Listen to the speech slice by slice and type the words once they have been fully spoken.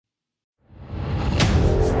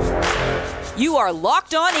You are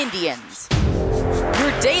Locked On Indians,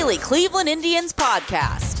 your daily Cleveland Indians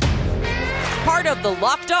podcast. Part of the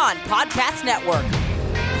Locked On Podcast Network,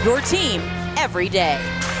 your team every day.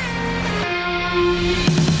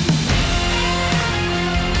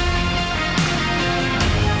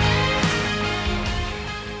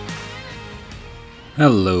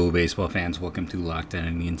 Hello, baseball fans. Welcome to Locked On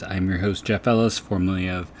Indians. I'm your host, Jeff Ellis, formerly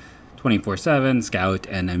of 24/7, Scout,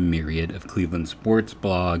 and a myriad of Cleveland sports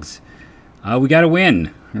blogs. We got a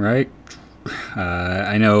win, right?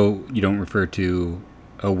 I know you don't refer to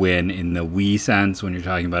a win in the we sense when you're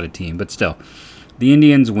talking about a team, but still, the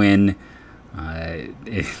Indians win.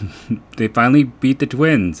 They finally beat the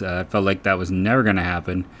Twins. It felt like that was never going to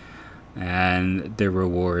happen. And the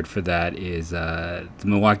reward for that is the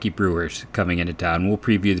Milwaukee Brewers coming into town. We'll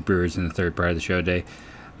preview the Brewers in the third part of the show today.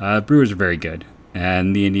 Brewers are very good,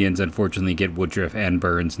 and the Indians unfortunately get Woodruff and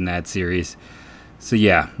Burns in that series. So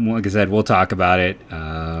yeah, like I said, we'll talk about it.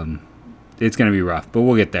 It's going to be rough, but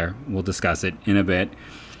we'll get there. We'll discuss it in a bit.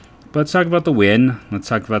 But let's talk about the win. Let's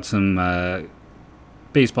talk about some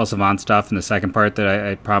baseball savant stuff in the second part that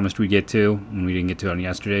I promised we'd get to when we didn't get to it on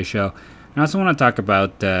yesterday's show. I also want to talk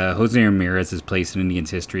about Jose Ramirez's place in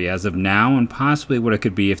Indians history as of now, and possibly what it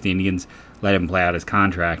could be if the Indians let him play out his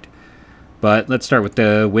contract. But let's start with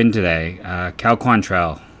the win today. Cal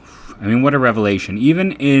Quantrill. I mean, what a revelation.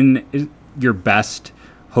 Even in your best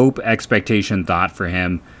hope, expectation, thought for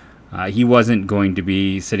him, he wasn't going to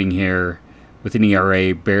be sitting here with an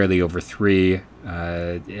ERA barely over 3,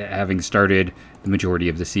 having started the majority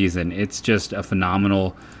of the season. It's just a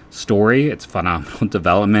phenomenal story. It's phenomenal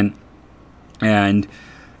development. And,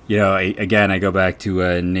 you know, I go back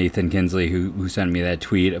to Nathan Kinsley, who sent me that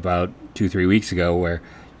tweet about 2-3 weeks ago, where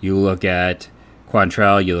you look at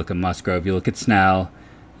Quantrill, you look at Musgrove, you look at Snell,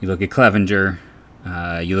 you look at Clevenger,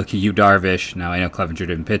 you look at Yu Darvish. Now, I know Clevenger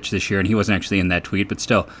didn't pitch this year, and he wasn't actually in that tweet, but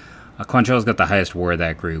still, Quantrill's got the highest WAR of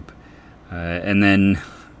that group. And then,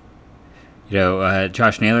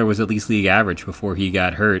 Josh Naylor was at least league average before he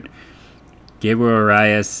got hurt. Gabriel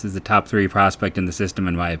Arias is the top 3 prospect in the system,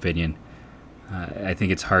 in my opinion. I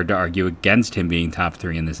think it's hard to argue against him being top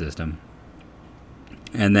 3 in the system.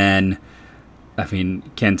 And then,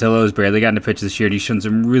 Cantillo's barely gotten to pitch this year, and he's shown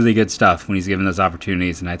some really good stuff when he's given those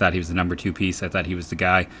opportunities, and I thought he was the number 2 piece. I thought he was the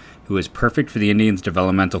guy who was perfect for the Indians'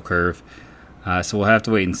 developmental curve. So we'll have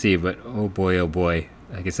to wait and see, but oh boy.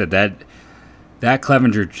 Like I said, that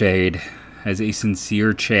Clevenger trade has a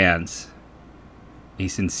sincere chance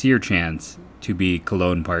to be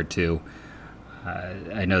Cologne Part 2.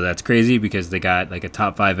 I know that's crazy because they got like a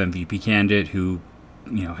top 5 MVP candidate who,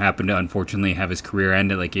 happened to unfortunately have his career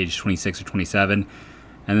end at like age 26 or 27.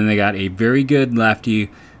 And then they got a very good lefty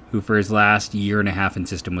who for his last year and a half in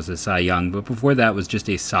system was a Cy Young. But before that was just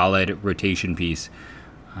a solid rotation piece.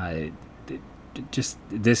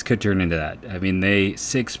 This could turn into that. I mean,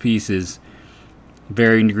 6 pieces,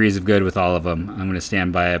 varying degrees of good with all of them. I'm going to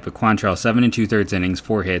stand by it. But Quantrill, 7 2/3 innings,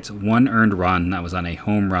 4 hits, 1 earned run. That was on a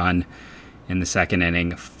home run in the second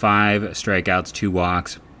inning, 5 strikeouts, 2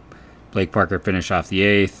 walks. Blake Parker finished off the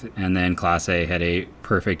 8th, and then Clase had a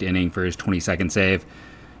perfect inning for his 22nd save.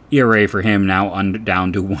 ERA for him now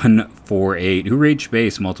down to 1.48, who reached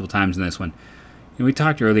base multiple times in this one. We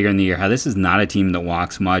talked earlier in the year how this is not a team that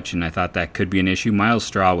walks much, and I thought that could be an issue. Miles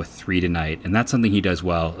Straw with 3 tonight, and that's something he does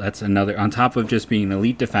well. That's another, on top of just being an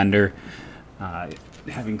elite defender,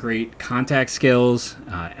 having great contact skills,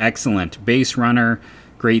 excellent base runner,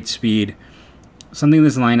 great speed. Something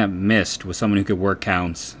this lineup missed was someone who could work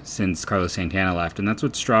counts since Carlos Santana left, and that's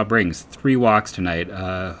what Straw brings. 3 walks tonight.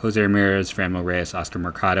 Jose Ramirez, Franmil Reyes, Oscar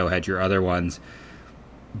Mercado had your other ones.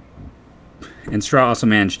 And Straw also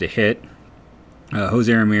managed to hit.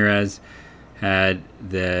 Jose Ramirez had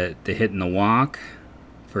the hit and the walk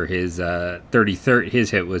for his 33rd. His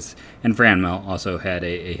hit was, and Franmil also had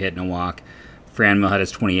a hit and a walk. Franmil had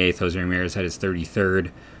his 28th. Jose Ramirez had his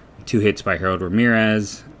 33rd. 2 hits by Harold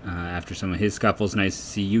Ramirez after some of his scuffles. Nice to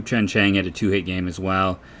see Yu Chen Chang had a 2-hit game as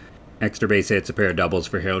well. Extra base hits, a pair of doubles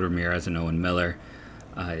for Harold Ramirez and Owen Miller.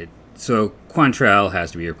 So Quantrill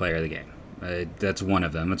has to be your player of the game. That's one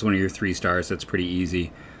of them. That's one of your 3 stars. That's pretty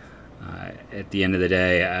easy. At the end of the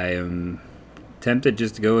day, I am tempted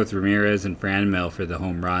just to go with Ramirez and Franmil for the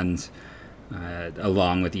home runs,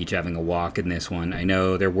 along with each having a walk in this one. I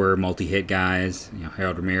know there were multi-hit guys.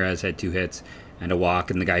 Harold Ramirez had 2 hits and a walk,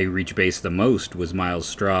 and the guy who reached base the most was Miles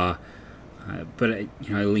Straw. But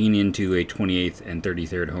I lean into a 28th and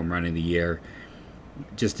 33rd home run of the year.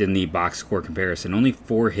 Just in the box score comparison, only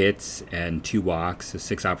 4 hits and 2 walks, so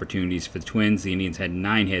 6 opportunities for the Twins. The Indians had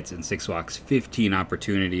 9 hits and 6 walks, 15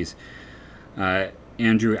 opportunities.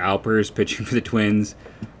 Andrew Alpers pitching for the Twins.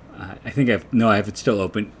 I think I have it still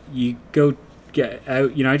open. You go get,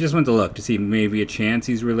 I just went to look to see maybe a chance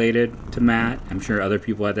he's related to Matt. I'm sure other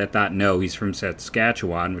people had that thought. No, he's from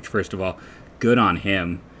Saskatchewan, which, first of all, good on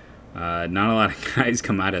him. Not a lot of guys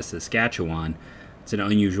come out of Saskatchewan. It's an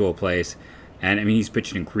unusual place. And, I mean, he's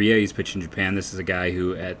pitched in Korea, he's pitched in Japan. This is a guy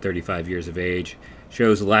who, at 35 years of age,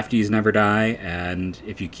 shows lefties never die, and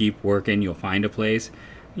if you keep working, you'll find a place.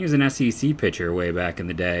 He was an SEC pitcher way back in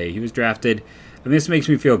the day. He was drafted, and this makes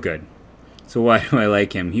me feel good. So why do I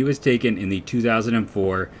like him? He was taken in the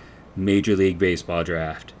 2004 Major League Baseball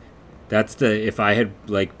draft. If I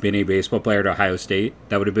had been a baseball player at Ohio State,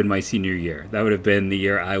 that would have been my senior year. That would have been the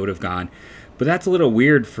year I would have gone. But that's a little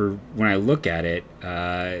weird for when I look at it.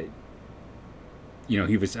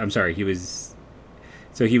 He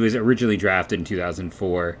was originally drafted in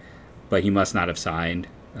 2004, but he must not have signed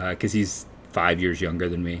because he's 5 years younger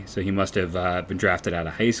than me. So he must have been drafted out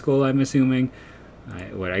of high school, I'm assuming.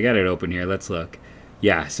 I got it open here. Let's look.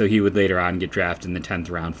 Yeah, so he would later on get drafted in the 10th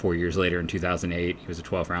round 4 years later in 2008. He was a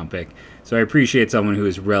 12th round pick. So I appreciate someone who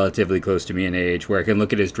is relatively close to me in age, where I can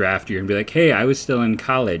look at his draft year and be like, hey, I was still in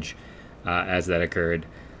college as that occurred.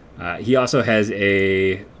 He also has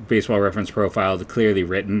a Baseball Reference profile clearly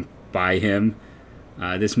written by him.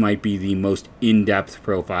 This might be the most in-depth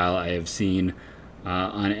profile I have seen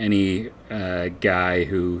on any guy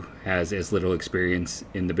who has as little experience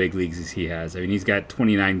in the big leagues as he has. I mean, he's got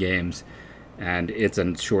 29 games, and it's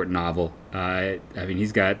a short novel.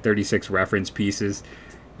 He's got 36 reference pieces.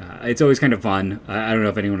 It's always kind of fun. I don't know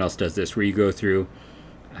if anyone else does this, where you go through.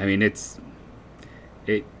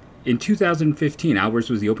 In 2015,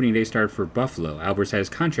 Albers was the opening day start for Buffalo. Albers had his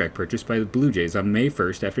contract purchased by the Blue Jays on May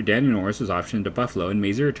 1st after Daniel Norris was optioned to Buffalo and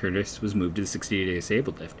Mazur Turtis was moved to the 60-day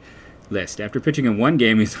disabled list. After pitching in one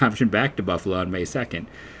game, he was optioned back to Buffalo on May 2nd.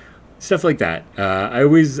 Stuff like that.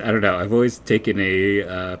 I've always taken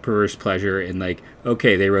a perverse pleasure in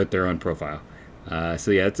okay, they wrote their own profile.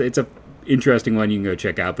 It's a interesting one you can go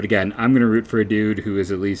check out. But again, I'm going to root for a dude who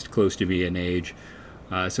is at least close to me in age.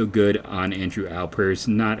 So good on Andrew Albers.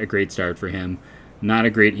 Not a great start for him. Not a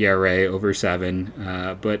great ERA, over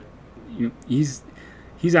 7. But he's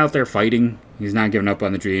out there fighting. He's not giving up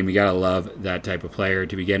on the dream. You got to love that type of player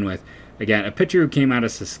to begin with. Again, a pitcher who came out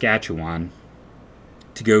of Saskatchewan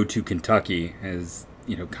to go to Kentucky has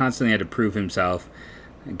constantly had to prove himself.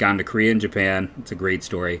 Gone to Korea and Japan. It's a great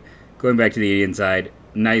story. Going back to the Indian side,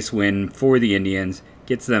 nice win for the Indians.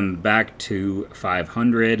 Gets them back to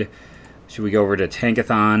 500. Should we go over to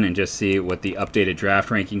Tankathon and just see what the updated draft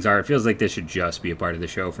rankings are? It feels like this should just be a part of the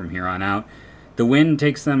show from here on out. The win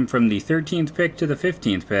takes them from the 13th pick to the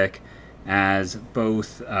 15th pick, as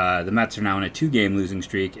both the Mets are now on a 2-game losing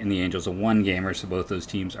streak and the Angels a 1-gamer, so both those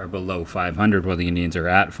teams are below 500 while the Indians are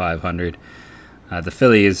at 500. The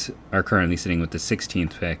Phillies are currently sitting with the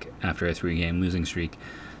 16th pick after a 3-game losing streak,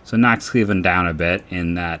 so knocks Cleveland down a bit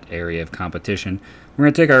in that area of competition. We're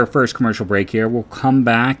going to take our first commercial break here. We'll come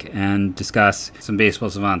back and discuss some Baseball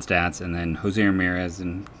Savant stats and then Jose Ramirez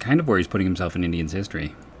and kind of where he's putting himself in Indians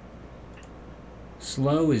history.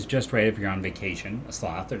 Slow is just right if you're on vacation. A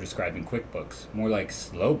sloth, they're describing QuickBooks. More like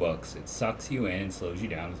slow books. It sucks you in and slows you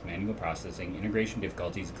down with manual processing, integration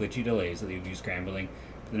difficulties, glitchy delays that leave you scrambling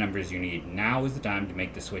for the numbers you need. Now is the time to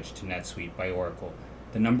make the switch to NetSuite by Oracle,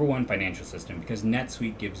 the #1 financial system, because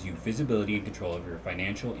NetSuite gives you visibility and control of your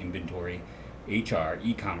financial inventory, HR,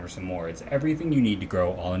 e-commerce, and more. It's everything you need to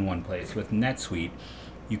grow all in one place. With NetSuite,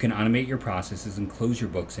 you can automate your processes and close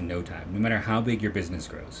your books in no time, no matter how big your business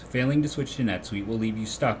grows. Failing to switch to NetSuite will leave you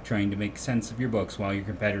stuck trying to make sense of your books while your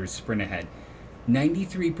competitors sprint ahead.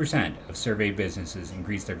 93% of surveyed businesses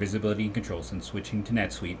increase their visibility and control since switching to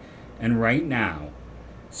NetSuite, and right now,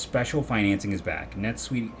 special financing is back.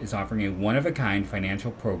 NetSuite is offering a one-of-a-kind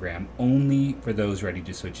financial program only for those ready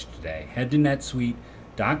to switch today. Head to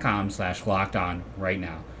netsuite.com/lockedon right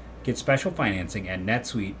now. Get special financing at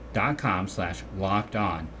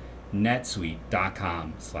netsuite.com/lockedon.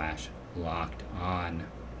 netsuite.com/lockedon.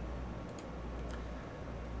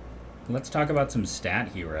 Let's talk about some Stat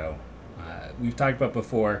Hero. We've talked about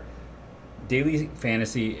before, daily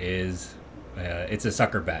fantasy is it's a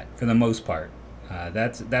sucker bet for the most part.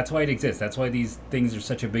 That's why it exists. That's why these things are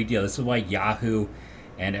such a big deal. This is why Yahoo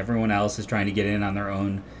and everyone else is trying to get in on their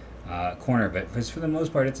own corner, but because for the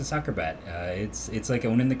most part it's a sucker bet. It's like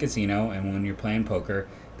owning the casino, and when you're playing poker,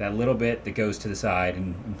 that little bit that goes to the side,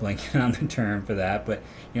 and I'm blanking on the term for that, but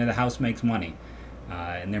the house makes money,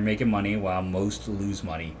 and they're making money while most lose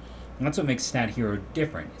money. And that's what makes Stat Hero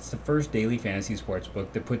different. It's the first daily fantasy sports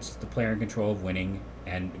book that puts the player in control of winning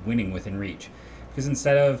and winning within reach. Because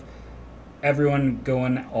instead of everyone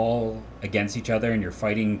going all against each other and you're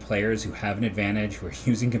fighting players who have an advantage, who are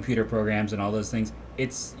using computer programs and all those things,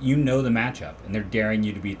 it's, the matchup and they're daring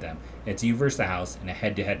you to beat them. It's you versus the house in a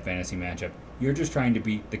head-to-head fantasy matchup. You're just trying to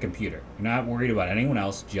beat the computer. You're not worried about anyone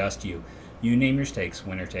else, just you. You name your stakes,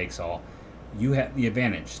 winner takes all. You have the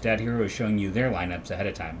advantage. Stat Hero is showing you their lineups ahead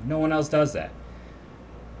of time. No one else does that.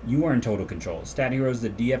 You are in total control. Stat Hero is the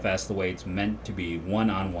DFS the way it's meant to be,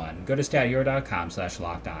 one-on-one. Go to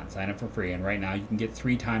stathero.com/lockedon. Sign up for free, and right now you can get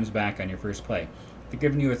 3 times back on your first play. They're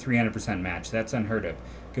giving you a 300% match. That's unheard of.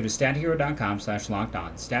 Go to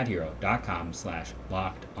stathero.com/lockedon.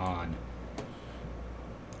 stathero.com/lockedon.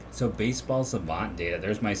 So baseball savant data.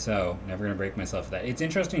 There's my never going to break myself for that. It's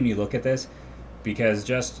interesting you look at this because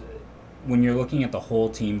just when you're looking at the whole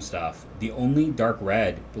team stuff, the only dark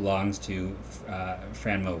red belongs to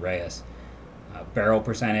Franmil Reyes. Barrel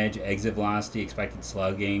percentage, exit velocity, expected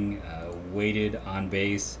slugging, weighted on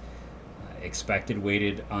base, expected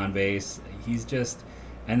weighted on base. He's just...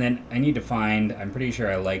 And then I need to find, I'm pretty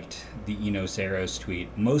sure I liked the Eno Saros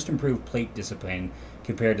tweet, most improved plate discipline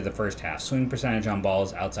compared to the first half. Swing percentage on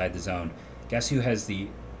balls outside the zone. Guess who has the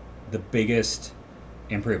biggest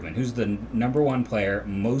improvement? Who's the number one player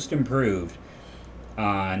most improved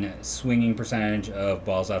on swinging percentage of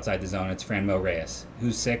balls outside the zone? It's Franmil Reyes.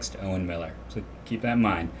 Who's sixth? Owen Miller. So keep that in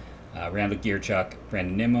mind. Randall Gearchuk,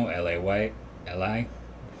 Brandon Nimmo, Eli White,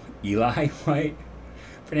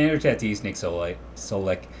 Fernando Tatis, Nick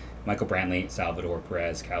Solik, Michael Brantley, Salvador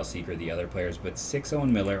Perez, Kyle Seager, the other players, but 6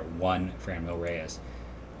 Owen Miller, 1 Franmil Reyes.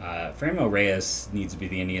 Franmil Reyes needs to be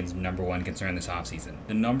the Indians' number one concern this offseason.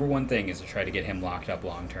 The number one thing is to try to get him locked up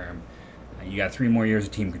long term. You got 3 more years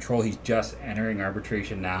of team control. He's just entering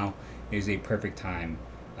arbitration now. It is a perfect time,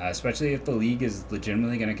 especially if the league is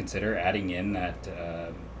legitimately going to consider adding in that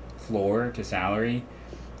floor to salary.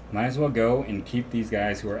 Might as well go and keep these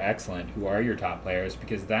guys who are excellent, who are your top players,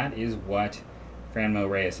 because that is what Franmil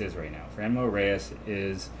Reyes is right now. Franmil Reyes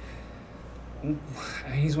is...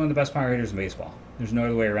 he's one of the best power hitters in baseball. There's no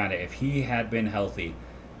other way around it. If he had been healthy,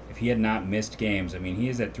 if he had not missed games, I mean, he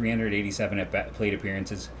is at 387 at plate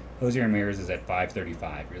appearances. Jose Ramirez is at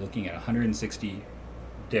 535. You're looking at 160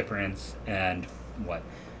 difference and,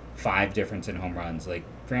 5 difference in home runs. Like,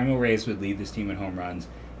 Franmil Reyes would lead this team in home runs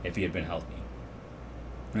if he had been healthy.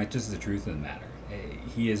 That's just the truth of the matter.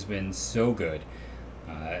 He has been so good.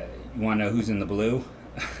 You want to know who's in the blue?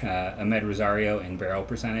 Ahmed Rosario in barrel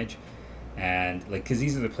percentage. And because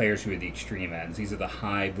these are the players who are the extreme ends. These are the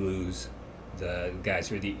high blues, the guys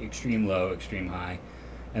who are the extreme low, extreme high.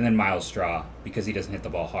 And then Miles Straw, because he doesn't hit the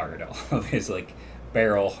ball hard. All of his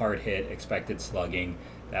barrel, hard hit, expected slugging,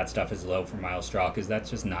 that stuff is low for Miles Straw because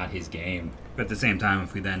that's just not his game. But at the same time,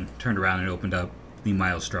 if we then turned around and opened up the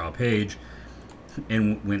Miles Straw page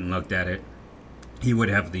and went and looked at it, he would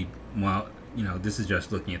have this is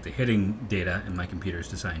just looking at the hitting data, and my computer's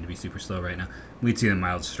deciding to be super slow right now. We'd see the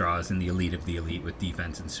Miles Straw is in the elite of the elite with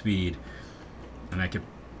defense and speed. And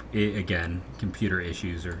again, computer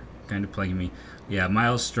issues are kind of plaguing me. Yeah,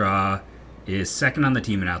 Miles Straw is second on the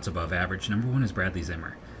team in outs above average. Number 1 is Bradley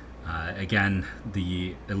Zimmer. Again,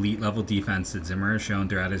 the elite level defense that Zimmer has shown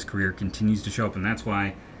throughout his career continues to show up, and that's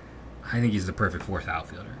why I think he's the perfect 4th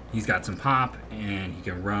outfielder. He's got some pop, and he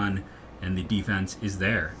can run, and the defense is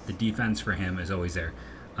there. The defense for him is always there.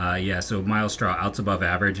 So Miles Straw, outs above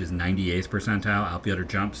average is 98th percentile, outfielder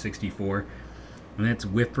jump 64, and that's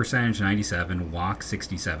whiff percentage 97, walk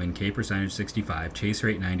 67, K percentage 65, chase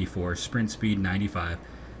rate 94, sprint speed 95.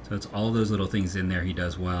 So it's all those little things in there he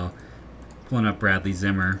does well. Pulling up Bradley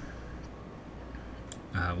Zimmer.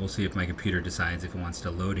 We'll see if my computer decides if it wants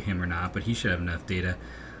to load him or not, but he should have enough data.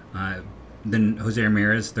 Then Jose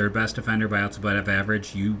Ramirez, 3rd best defender by outs above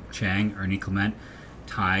average. Yu Chang, Ernie Clement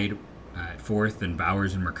tied at 4th, and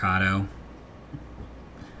Bowers and Mercado.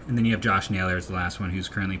 And then you have Josh Naylor as the last one, who's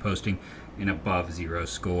currently posting an above 0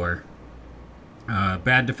 score.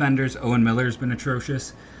 Bad defenders, Owen Miller's been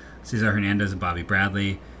atrocious. Cesar Hernandez and Bobby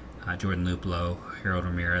Bradley, Jordan Luplow, Harold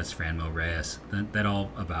Ramirez, Franmil Reyes. That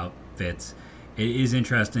all about fits. It is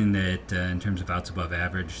interesting that in terms of outs above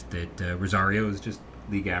average, that Rosario is just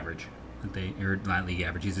league average. Not league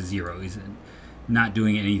average, he's a 0. He's not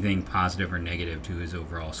doing anything positive or negative to his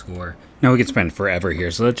overall score. Now we could spend forever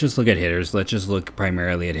here, so let's just look at hitters. Let's just look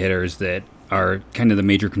primarily at hitters that are kind of the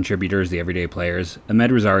major contributors, the everyday players.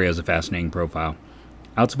 Ahmed Rosario is a fascinating profile.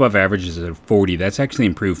 Outs above average is at 40. That's actually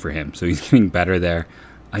improved for him, so he's getting better there.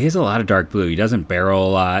 He has a lot of dark blue. He doesn't barrel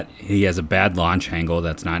a lot. He has a bad launch angle.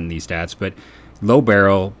 That's not in these stats, but low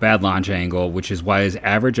barrel, bad launch angle, which is why his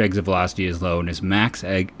average exit velocity is low and his max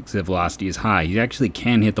exit velocity is high. He actually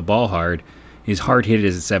can hit the ball hard. His hard hit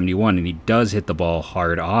is at 71, and he does hit the ball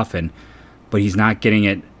hard often. but he's not getting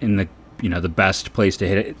it in the best place to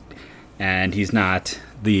hit it, and he's not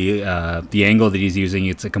the angle that he's using.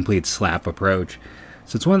 It's a complete slap approach.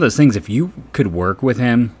 So it's one of those things. If you could work with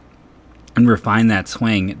him and refine that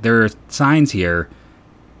swing, there are signs here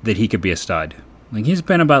that he could be a stud. Like, he's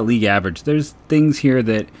been about league average. There's things here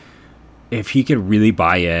that if he could really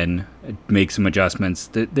buy in, make some adjustments,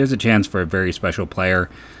 there's a chance for a very special player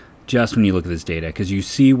just when you look at this data, because you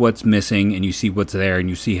see what's missing and you see what's there, and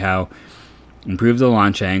you see how improve the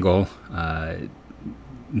launch angle. And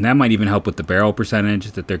that might even help with the barrel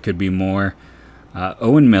percentage, that there could be more.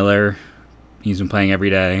 Owen Miller, he's been playing every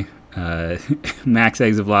day. Max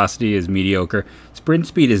exit velocity is mediocre. Sprint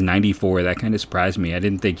speed is 94. That kind of surprised me. I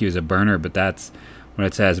didn't think he was a burner, but that's what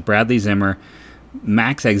it says. Bradley Zimmer,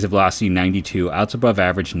 max exit velocity 92, outs above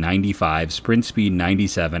average 95, sprint speed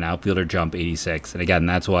 97, outfielder jump 86. And again,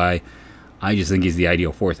 that's why I just think he's the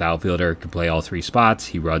ideal fourth outfielder. Can play all three spots.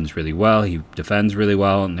 He runs really well. He defends really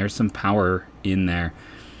well, and there's some power in there.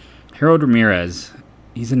 Harold Ramirez,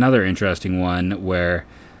 he's another interesting one where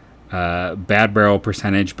bad barrel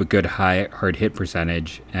percentage, but good high hard hit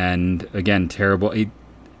percentage, and again, terrible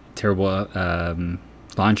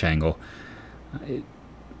launch angle.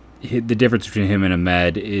 The difference between him and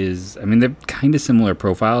Ahmed is, they're kind of similar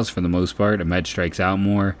profiles for the most part. Ahmed strikes out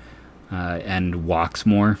more and walks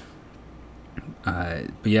more. But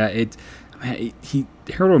yeah,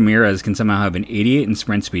 Harold Ramirez can somehow have an 88 in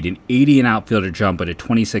sprint speed, an 80 in outfielder jump, but a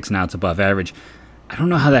 26 in outs above average. I don't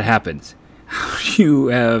know how that happens. How do you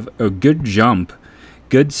have a good jump,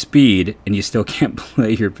 good speed, and you still can't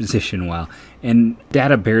play your position well? And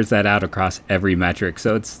data bears that out across every metric,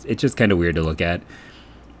 so it's just kind of weird to look at.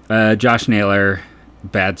 Josh Naylor,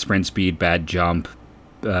 bad sprint speed, bad jump,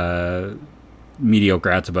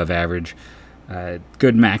 mediocre outs above average.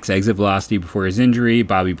 Good max exit velocity before his injury.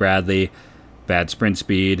 Bobby Bradley, bad sprint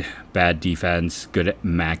speed, bad defense, good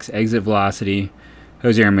max exit velocity.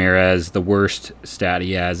 Jose Ramirez, the worst stat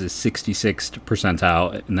he has is 66th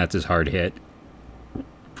percentile, and that's his hard hit.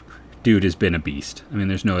 Dude has been a beast.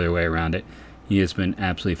 There's no other way around it. He has been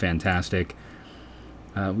absolutely fantastic.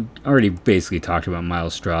 We already basically talked about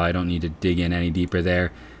Miles Straw. I don't need to dig in any deeper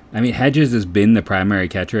there. Hedges has been the primary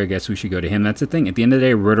catcher. I guess we should go to him. That's the thing. At the end of the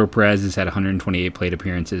day, Roberto Perez has had 128 plate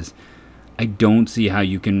appearances. I don't see how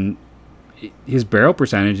you can... His barrel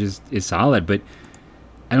percentage is solid, but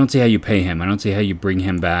I don't see how you pay him. I don't see how you bring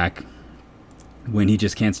him back when he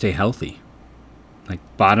just can't stay healthy. Like,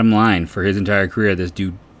 bottom line, for his entire career, this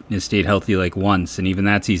dude has stayed healthy like once, and even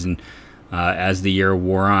that season, as the year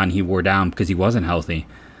wore on, he wore down because he wasn't healthy.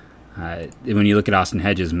 When you look at Austin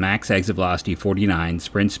Hedges, max exit velocity 49,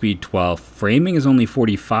 sprint speed 12, framing is only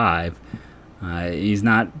 45. He's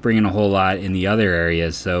not bringing a whole lot in the other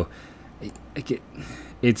areas, so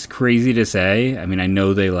it's crazy to say. I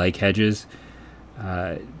know they like Hedges,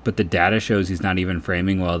 but the data shows he's not even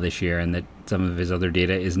framing well this year, and that some of his other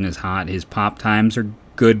data isn't as hot. His pop times are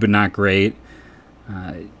good, but not great.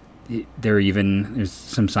 There's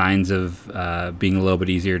some signs of being a little bit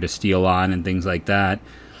easier to steal on and things like that.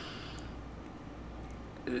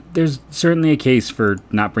 There's certainly a case for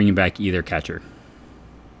not bringing back either catcher.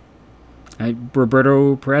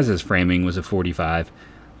 Roberto Perez's framing was a 45.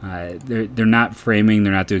 They're not framing.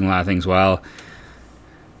 They're not doing a lot of things well.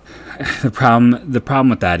 The problem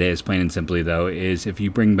with that is, plain and simply, though, is if you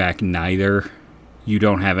bring back neither, you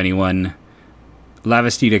don't have anyone.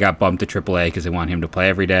 Lavastida got bumped to AAA because they want him to play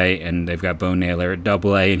every day, and they've got Bo Naylor at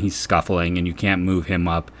AA, and he's scuffling, and you can't move him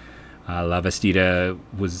up. Lavastida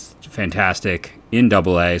was fantastic in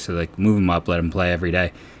AA, so move him up, let him play every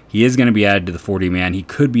day. He is going to be added to the 40-man. He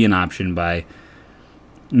could be an option by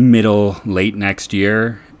late next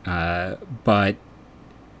year, but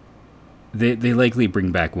they likely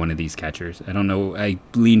bring back one of these catchers. I don't know. I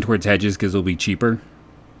lean towards Hedges because it'll be cheaper.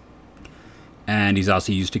 And he's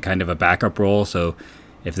also used to kind of a backup role, so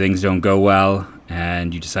if things don't go well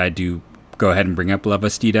and you decide to go ahead and bring up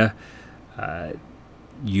Lavastida,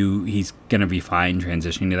 he's going to be fine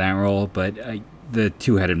transitioning to that role. But the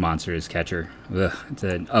two-headed monster is catcher. Ugh, it's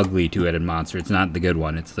an ugly two-headed monster. It's not the good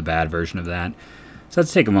one. It's the bad version of that. So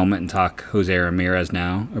let's take a moment and talk Jose Ramirez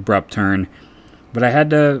now. Abrupt turn. But I had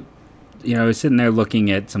to... I was sitting there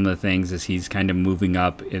looking at some of the things as he's kind of moving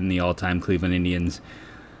up in the all-time Cleveland Indians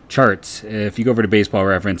charts. If you go over to Baseball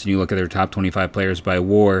Reference and you look at their top 25 players by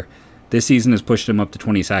WAR, this season has pushed him up to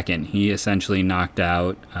 22nd. He essentially knocked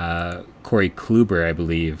out Corey Kluber, I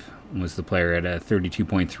believe, was the player at a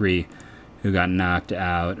 32.3 who got knocked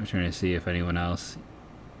out. I'm trying to see if anyone else.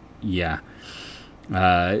 Yeah.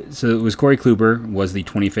 So it was Corey Kluber, was the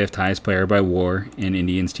 25th highest player by WAR in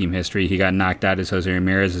Indians team history. He got knocked out as Jose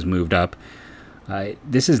Ramirez has moved up.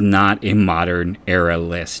 This is not a modern era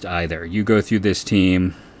list either. You go through this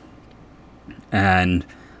team and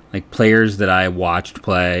like players that I watched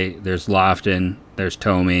play, there's Lofton, there's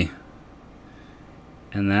Thome,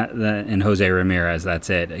 and Jose Ramirez. That's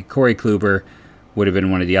it. Corey Kluber would have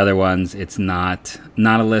been one of the other ones. It's not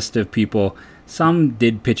a list of people. Some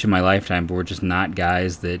did pitch in my lifetime, but were just not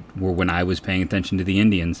guys that were when I was paying attention to the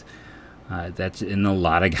Indians. That's in a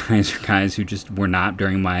lot of guys are guys who just were not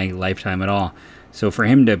during my lifetime at all. So for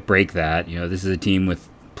him to break that, this is a team with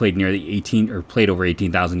played over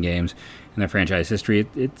 18,000 games in their franchise history.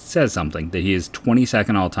 It says something that he is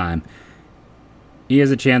 22nd all time. He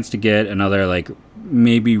has a chance to get another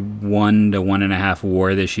maybe 1 to 1.5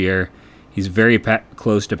 WAR this year. He's very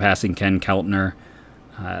close to passing Ken Keltner.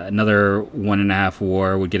 Another 1.5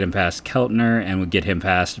 WAR would get him past Keltner and would get him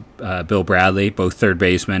past Bill Bradley, both third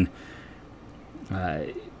basemen.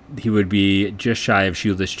 He would be just shy of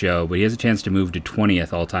Shoeless Joe, but he has a chance to move to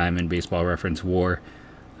 20th all-time in Baseball Reference WAR.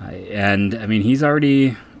 He's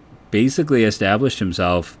already basically established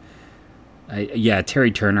himself.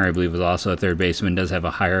 Terry Turner, I believe, was also a third baseman, does have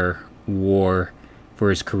a higher WAR for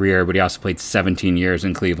his career, but he also played 17 years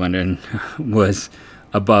in Cleveland and was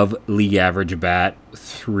above league average bat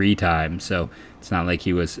 3 times. So it's not like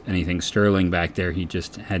he was anything sterling back there. He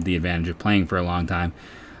just had the advantage of playing for a long time.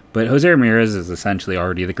 But Jose Ramirez is essentially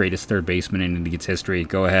already the greatest third baseman in Indians history.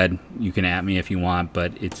 Go ahead, you can at me if you want,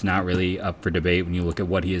 but it's not really up for debate when you look at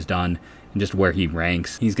what he has done and just where he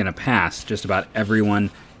ranks. He's going to pass just about everyone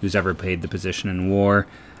who's ever played the position in WAR.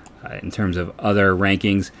 In terms of other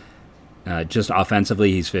rankings, just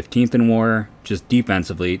offensively, he's 15th in WAR. Just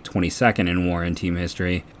defensively, 22nd in WAR in team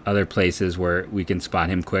history. Other places where we can spot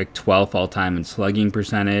him quick, 12th all-time in slugging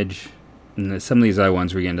percentage. And some of these other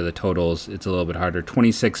ones, we get into the totals, it's a little bit harder.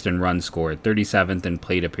 26th in runs scored, 37th in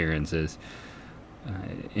plate appearances.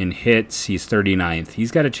 In hits, he's 39th.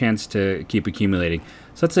 He's got a chance to keep accumulating.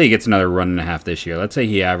 So let's say he gets another 1.5 this year. Let's say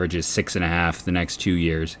he averages 6.5 the next 2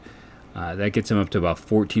 years. That gets him up to about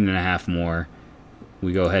 14.5 more.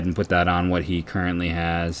 We go ahead and put that on what he currently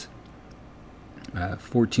has.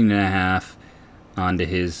 14.5 onto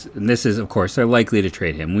his. And this is, of course, they're likely to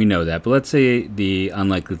trade him. We know that. But let's say the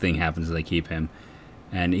unlikely thing happens and they keep him.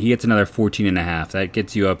 And he gets another 14.5. That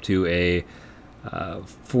gets you up to a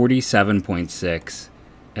 47.6.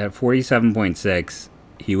 At 47.6,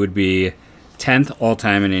 he would be 10th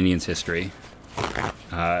all-time in Indians history.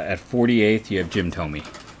 At 48th, you have Jim Thome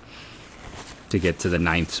to get to the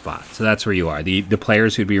 9th spot. So that's where you are. The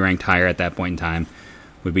players who'd be ranked higher at that point in time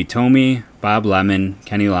would be Thome, Bob Lemon,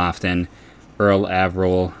 Kenny Lofton, Earl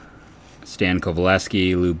Averill, Stan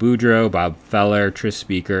Kovaleski, Lou Boudreau, Bob Feller, Tris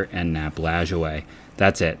Speaker, and Nap Lajoie.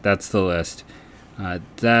 That's it. That's the list.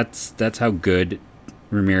 That's how good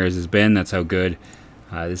Ramirez has been. That's how good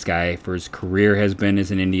this guy for his career has been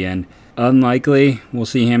as an Indian. Unlikely we'll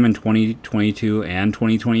see him in 2022 and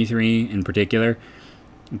 2023 in particular.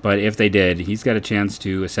 But if they did, he's got a chance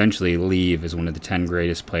to essentially leave as one of the 10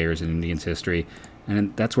 greatest players in Indians history.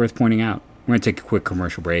 And that's worth pointing out. We're going to take a quick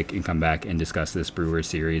commercial break and come back and discuss this Brewers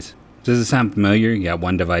series. Does it sound familiar? You got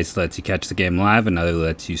one device that lets you catch the game live, another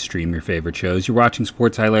lets you stream your favorite shows. You're watching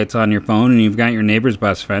sports highlights on your phone, and you've got your neighbor's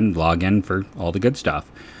best friend log in for all the good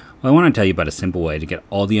stuff. Well, I want to tell you about a simple way to get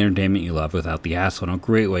all the entertainment you love without the hassle, and a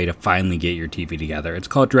great way to finally get your TV together. It's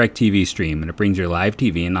called DirecTV Stream, and it brings your live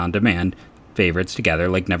TV and on-demand favorites together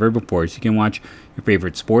like never before, so you can watch your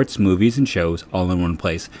favorite sports, movies, and shows all in one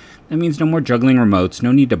place. That means no more juggling remotes,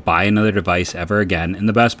 no need to buy another device ever again, and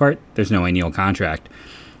the best part, there's no annual contract.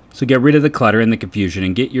 So get rid of the clutter and the confusion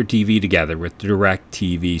and get your TV together with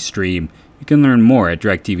DirecTV Stream. You can learn more at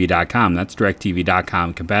DirecTV.com. That's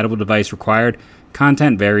DirecTV.com. Compatible device required.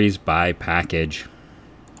 Content varies by package.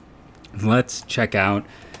 Let's check out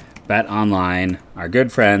BetOnline, our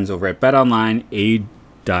good friends over at BetOnline.ag.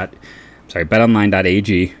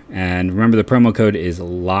 And remember, the promo code is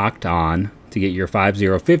Locked On to get your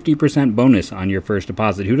 50% bonus on your first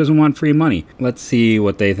deposit. Who doesn't want free money? Let's see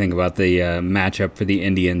what they think about the matchup for the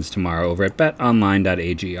Indians tomorrow over at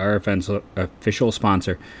betonline.ag, our official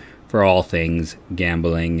sponsor for all things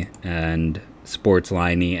gambling and sports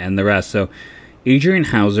liney and the rest. So Adrian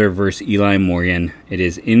Hauser versus Eli Morgan. It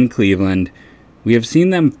is in Cleveland. We have seen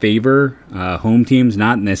them favor home teams,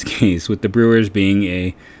 not in this case, with the Brewers being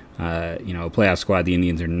a playoff squad. The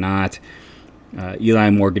Indians are not. Eli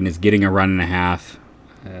Morgan is getting a run and a half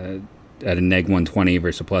at a neg 120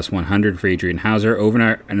 versus a plus 100 for Adrian Hauser.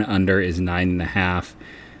 Over and under is 9.5.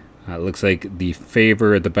 Looks like the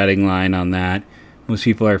favor at the betting line on that. Most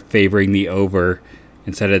people are favoring the over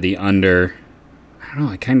instead of the under. I don't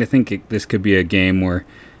know. I kind of think this could be a game where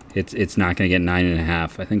It's not going to get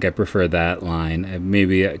 9.5. I think I prefer that line.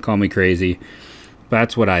 Maybe call me crazy, but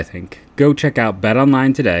that's what I think. Go check out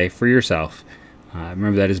BetOnline today for yourself.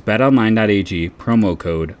 Remember, that is betonline.ag, promo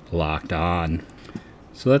code LOCKEDON.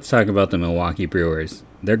 So let's talk about the Milwaukee Brewers.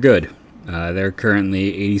 They're good. They're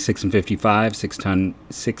currently 86-55,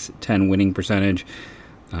 610 winning percentage,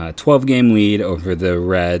 12-game lead over the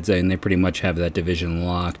Reds, and they pretty much have that division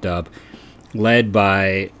locked up, led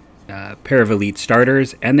by a pair of elite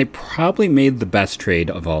starters, and they probably made the best trade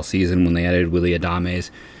of all season when they added Willy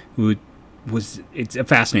Adames, it's a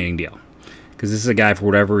fascinating deal. Because this is a guy, for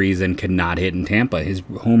whatever reason, could not hit in Tampa. His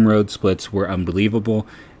home road splits were unbelievable,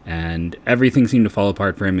 and everything seemed to fall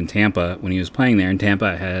apart for him in Tampa when he was playing there. And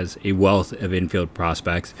Tampa has a wealth of infield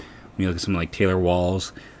prospects. When you look at someone like Taylor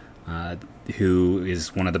Walls, who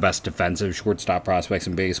is one of the best defensive shortstop prospects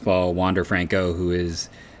in baseball, Wander Franco, who is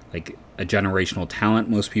like a generational talent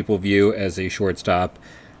most people view as a shortstop.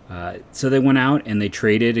 So they went out and they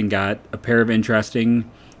traded and got a pair of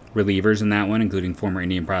interesting relievers in that one, including former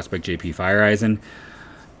Indian prospect J.P. Fireeisen.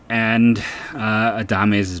 And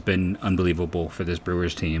Adames has been unbelievable for this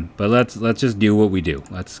Brewers team. But let's just do what we do.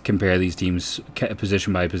 Let's compare these teams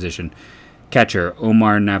position by position. Catcher,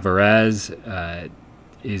 Omar Narvaez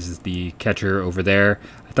is the catcher over there.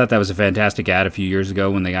 I thought that was a fantastic ad a few years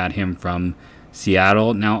ago when they got him from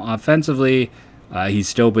Seattle. Now, offensively, he's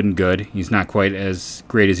still been good. He's not quite as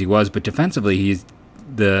great as he was, but defensively,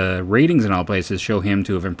 the ratings in all places show him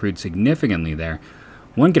to have improved significantly there.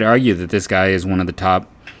 One could argue that this guy is one of the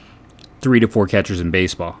top 3 to 4 catchers in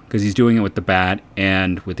baseball because he's doing it with the bat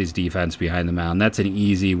and with his defense behind the mound. That's an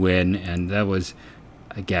easy win, and that was,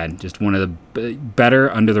 again, just one of the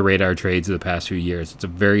better under-the-radar trades of the past few years. It's a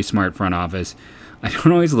very smart front office. I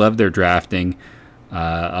don't always love their drafting,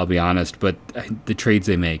 I'll be honest, but the trades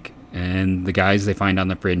they make and the guys they find on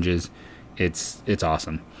the fringes, it's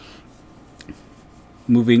awesome.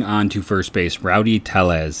 Moving on to first base, Rowdy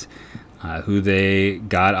Tellez, who they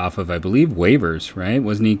got off of, I believe, waivers, right?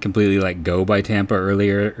 Wasn't he completely let go by Toronto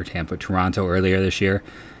earlier this year?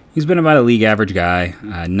 He's been about a league average guy,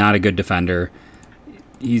 not a good defender.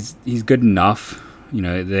 He's good enough. You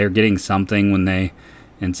know, they're getting something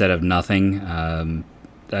instead of nothing.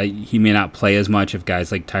 He may not play as much if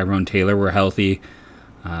guys like Tyrone Taylor were healthy.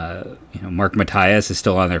 Mark Matias is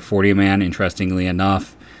still on their 40-man, interestingly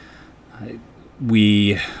enough.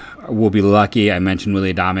 We will be lucky. I mentioned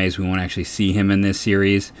Willy Adames. We won't actually see him in this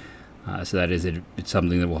series. So that is it's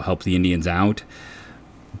something that will help the Indians out.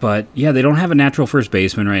 But, yeah, they don't have a natural first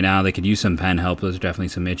baseman right now. They could use some pen help. Those are definitely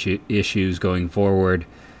some issues going forward.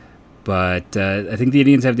 But I think the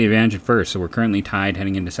Indians have the advantage at first, so we're currently tied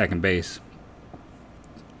heading into second base.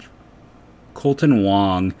 Colton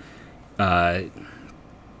Wong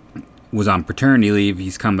was on paternity leave.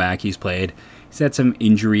 He's come back. He's played. He's had some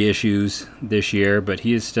injury issues this year, but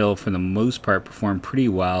he has still, for the most part, performed pretty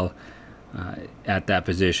well at that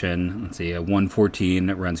position. Let's see, a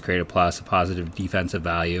 114 runs created plus, a positive defensive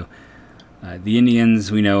value. The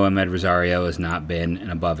Indians, we know Ahmed Rosario has not been an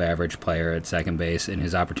above-average player at second base in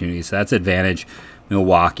his opportunities, so that's advantage.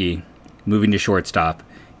 Milwaukee, moving to shortstop.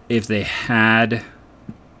 If they had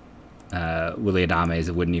Willy Adames,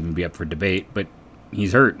 it wouldn't even be up for debate, but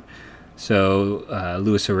he's hurt. So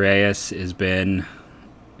Luis Reyes has been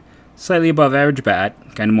slightly above average bat,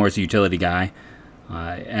 kind of more as a utility guy,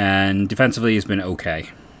 and defensively he's been okay.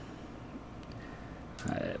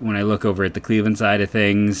 When I look over at the Cleveland side of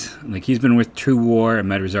things, like he's been worth 2 WAR,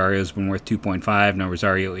 Ahmed Rosario's been worth 2.5. Now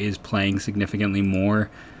Rosario is playing significantly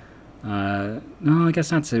more. No, I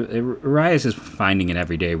guess not. Reyes is finding an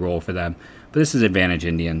everyday role for them, but this is advantage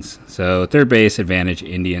Indians. So third base, advantage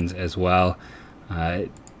Indians as well.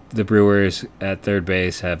 The Brewers at third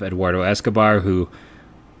base have Eduardo Escobar, who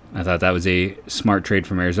I thought that was a smart trade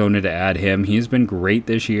from Arizona to add him. He's been great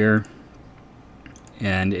this year,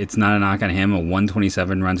 and it's not a knock on him. A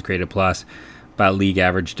 127 runs created plus, about league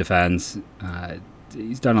average defense.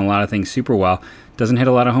 He's done a lot of things super well. Doesn't hit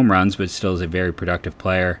a lot of home runs, but still is a very productive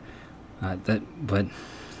player. But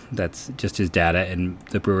that's just his data and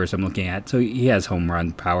the Brewers I'm looking at. So he has home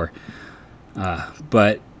run power.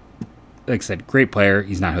 But like I said, great player.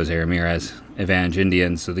 He's not Jose Ramirez. Advantage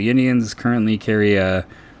Indians. So the Indians currently carry a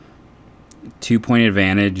 2-point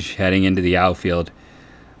advantage heading into the outfield.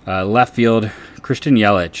 Left field, Christian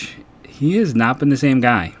Yelich. He has not been the same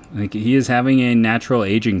guy. Like, he is having a natural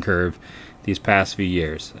aging curve these past few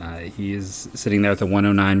years. He is sitting there with a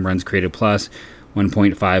 109 runs created plus,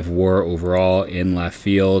 1.5 WAR overall in left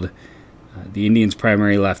field. The Indians'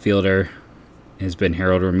 primary left fielder has been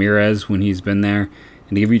Harold Ramirez when he's been there.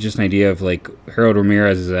 And to give you just an idea of, like, Harold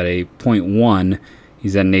Ramirez is at a .1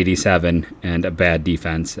 He's at an 87 and a bad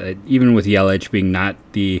defense. Even with Yelich being not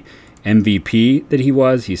the MVP that he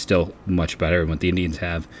was, he's still much better than what the Indians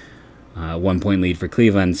have. 1 point lead for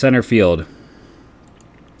Cleveland. Center field.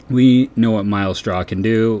 We know what Miles Straw can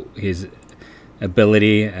do, his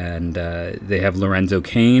ability, and they have Lorenzo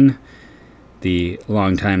Cain, the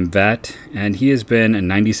longtime vet, and he has been a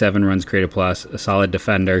 97 runs created plus, a solid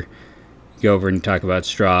defender. Go over and talk about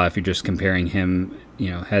Straw. If you're just comparing him,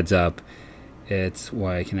 heads up, he's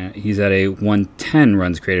at a 110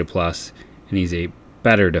 runs created plus, and he's a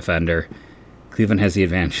better defender. Cleveland has the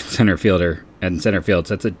advantage in center field,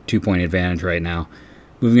 so that's a 2-point advantage right now.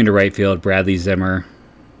 Moving into right field, Bradley Zimmer,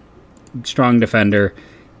 strong defender,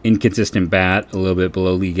 inconsistent bat, a little bit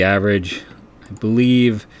below league average. I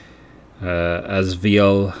believe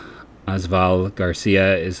Asval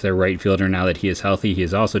Garcia is their right fielder now that he is healthy. He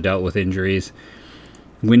has also dealt with injuries.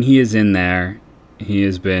 When he is in there, he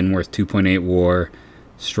has been worth 2.8 WAR,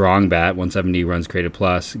 strong bat, 170 runs created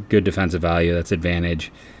plus, good defensive value, that's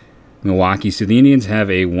advantage. Milwaukee, so the Indians have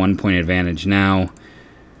a 1-point advantage now.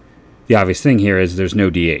 The obvious thing here is there's no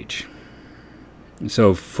DH.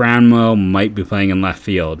 So Franmil might be playing in left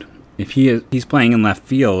field. If he's playing in left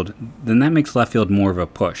field, then that makes left field more of a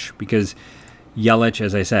push because Yelich,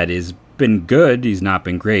 as I said, has been good. He's not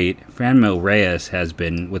been great. Franmil Reyes has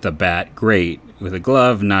been, with a bat, great. With a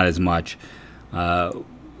glove, not as much. And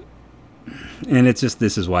it's just,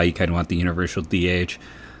 this is why you kind of want the universal DH.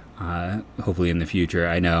 Hopefully in the future.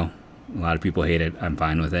 I know a lot of people hate it. I'm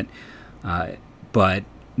fine with it. But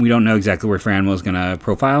we don't know exactly where Franmil is going to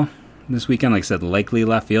profile this weekend. Like I said, likely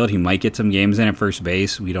left field. He might get some games in at first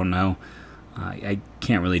base. We don't know. I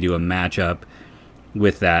can't really do a matchup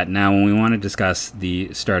with that. Now, when we want to discuss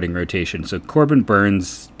the starting rotation, so Corbin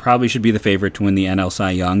Burnes probably should be the favorite to win the NL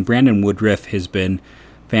Cy Young. Brandon Woodruff has been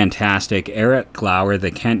fantastic. Eric Lauer,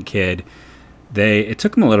 the Kent kid, it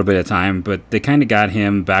took him a little bit of time, but they kind of got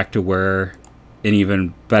him back to where, and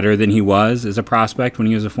even better than he was as a prospect when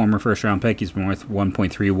he was a former first-round pick. He's been worth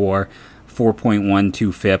 1.3 WAR,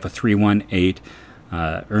 4.12 FIP, a 3.18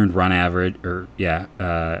 earned run average.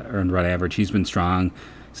 He's been strong.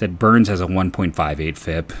 Said Burnes has a 1.58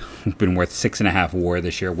 FIP, been worth 6.5 WAR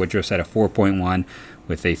this year. Woodruff's at a 4.1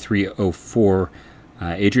 with a 3.04.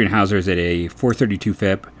 Adrian Hauser's at a 4.32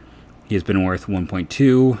 FIP. He has been worth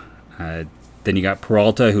 1.2. Then you got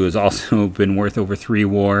Peralta, who has also been worth over 3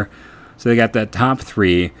 WAR. So they got that top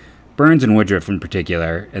three, Burnes and Woodruff in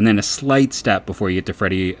particular, and then a slight step before you get to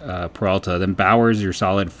Freddie Peralta. Then Bowers, your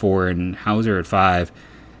solid 4, and Hauser at 5.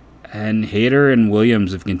 And Hader and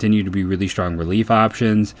Williams have continued to be really strong relief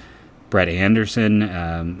options. Brett Anderson,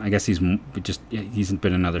 I guess he's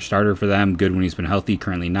been another starter for them. Good when he's been healthy,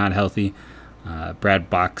 currently not healthy. Brad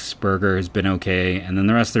Boxberger has been okay. And then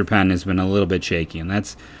the rest of their pen has been a little bit shaky. And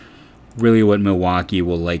that's really what Milwaukee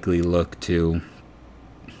will likely look to.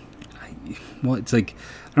 Well, it's like,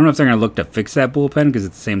 I don't know if they're going to look to fix that bullpen, because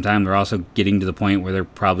at the same time, they're also getting to the point where they're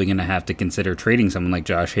probably going to have to consider trading someone like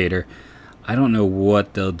Josh Hader. I don't know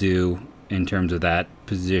what they'll do in terms of that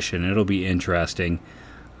position. It'll be interesting.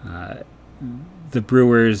 The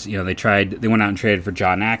Brewers, they went out and traded for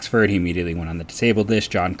John Axford. He immediately went on the disabled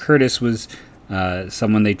list. John Curtis was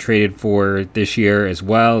someone they traded for this year as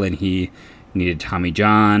well, and he needed Tommy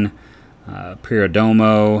John.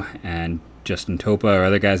 Peridomo and Justin Topa or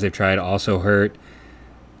other guys they've tried also hurt.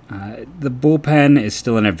 The bullpen is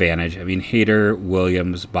still an advantage. I mean, Hader,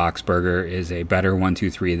 Williams, Boxberger is a better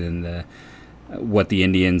 1-2-3 than what the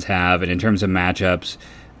Indians have. And in terms of matchups,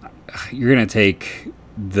 you're going to take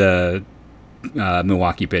the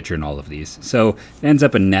Milwaukee pitcher in all of these. So it ends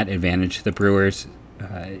up a net advantage to the Brewers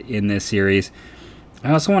in this series.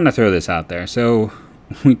 I also want to throw this out there. So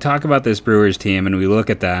we talk about this Brewers team and we look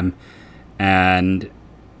at them, and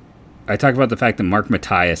I talk about the fact that Mark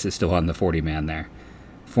Mathias is still on the 40-man there.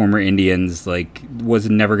 Former Indians, was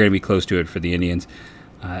never going to be close to it for the Indians.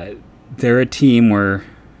 They're a team where,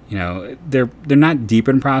 they're not deep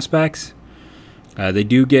in prospects. They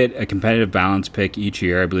do get a competitive balance pick each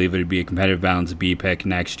year. I believe it would be a competitive balance B pick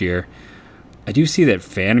next year. I do see that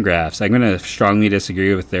Fangraphs, I'm going to strongly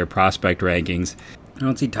disagree with their prospect rankings. I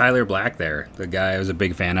don't see Tyler Black there, the guy I was a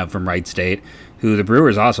big fan of from Wright State, who the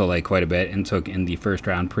Brewers also like quite a bit and took in the first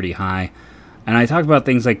round pretty high. And I talk about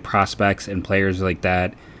things like prospects and players like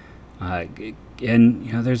that.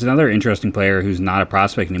 There's another interesting player who's not a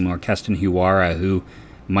prospect anymore, Keston Hiwara, who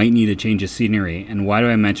might need a change of scenery. And why do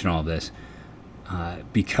I mention all of this?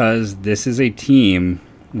 Because this is a team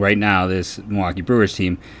right now, this Milwaukee Brewers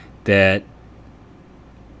team, that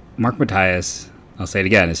Mark Mathias, I'll say it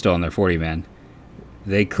again, is still on their 40-man.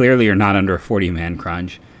 They clearly are not under a 40-man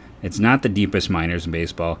crunch. It's not the deepest minors in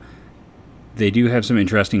baseball. they do have some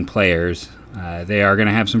interesting players. They are going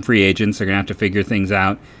to have some free agents. They're going to have to figure things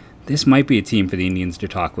out. This might be a team for the Indians to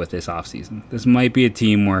talk with this offseason. This might be a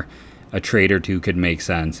team where a trade or two could make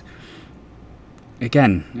sense.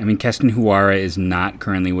 Again, I mean, Keston Hiura is not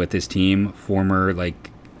currently with this team. Former, I'm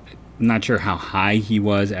not sure how high he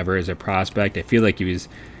was ever as a prospect. I feel like he was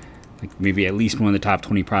maybe at least one of the top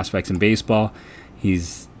 20 prospects in baseball.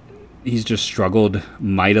 He's just struggled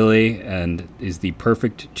mightily and is the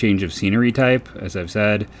perfect change of scenery type, as I've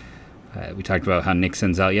said. We talked about how Nick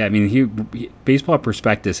Senzel. Yeah, I mean, Baseball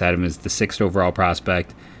Prospectus had him as the 6th overall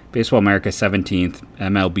prospect. Baseball America 17th,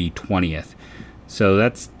 MLB 20th. So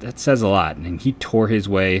that says a lot. And he tore his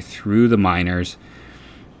way through the minors.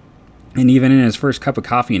 And even in his first cup of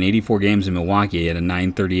coffee in 84 games in Milwaukee, he had a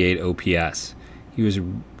 .938 OPS. He was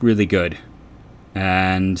really good.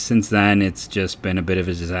 And since then, it's just been a bit of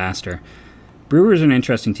a disaster. Brewers are an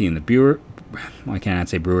interesting team. I cannot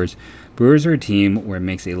say Brewers. Brewers are a team where it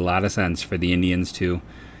makes a lot of sense for the Indians to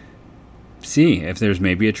see if there's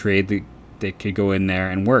maybe a trade that could go in there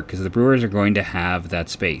and work, because the Brewers are going to have that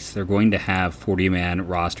space. They're going to have 40-man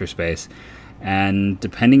roster space. And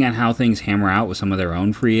depending on how things hammer out with some of their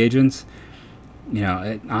own free agents,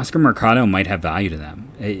 Oscar Mercado might have value to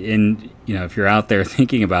them. And, if you're out there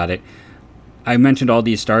thinking about it, I mentioned all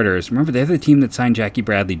these starters. Remember, they're the team that signed Jackie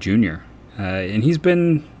Bradley Jr., and he's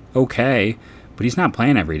been okay, but he's not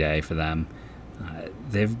playing every day for them.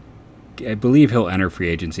 I believe he'll enter free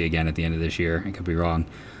agency again at the end of this year. I could be wrong.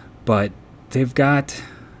 But they've got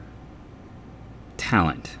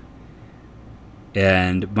talent.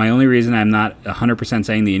 And my only reason I'm not 100%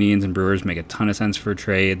 saying the Indians and Brewers make a ton of sense for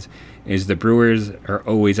trades is the Brewers are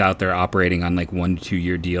always out there operating on 1 to 2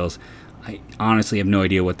 year deals. I honestly have no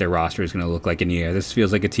idea what their roster is going to look like in a year. This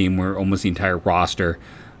feels like a team where almost the entire roster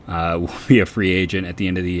will be a free agent at the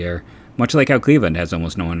end of the year, much like how Cleveland has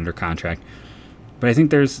almost no one under contract. But I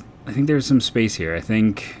think there's some space here. I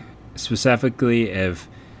think specifically if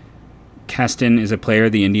Keston is a player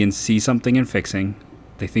the Indians see something in fixing,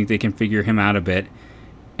 they think they can figure him out a bit,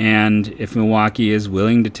 and if Milwaukee is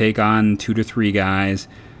willing to take on 2 to 3 guys,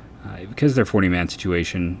 because their 40-man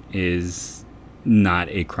situation is not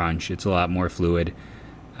a crunch, it's a lot more fluid.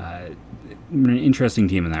 An interesting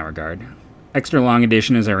team in that regard. Extra long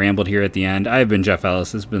edition as I rambled here at the end. I've been Jeff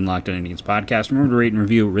Ellis. This has been Locked On Indians Podcast. Remember to rate and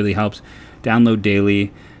review. It really helps. Download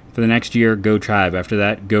daily. For the next year, go Tribe. After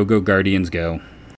that, go Guardians, go.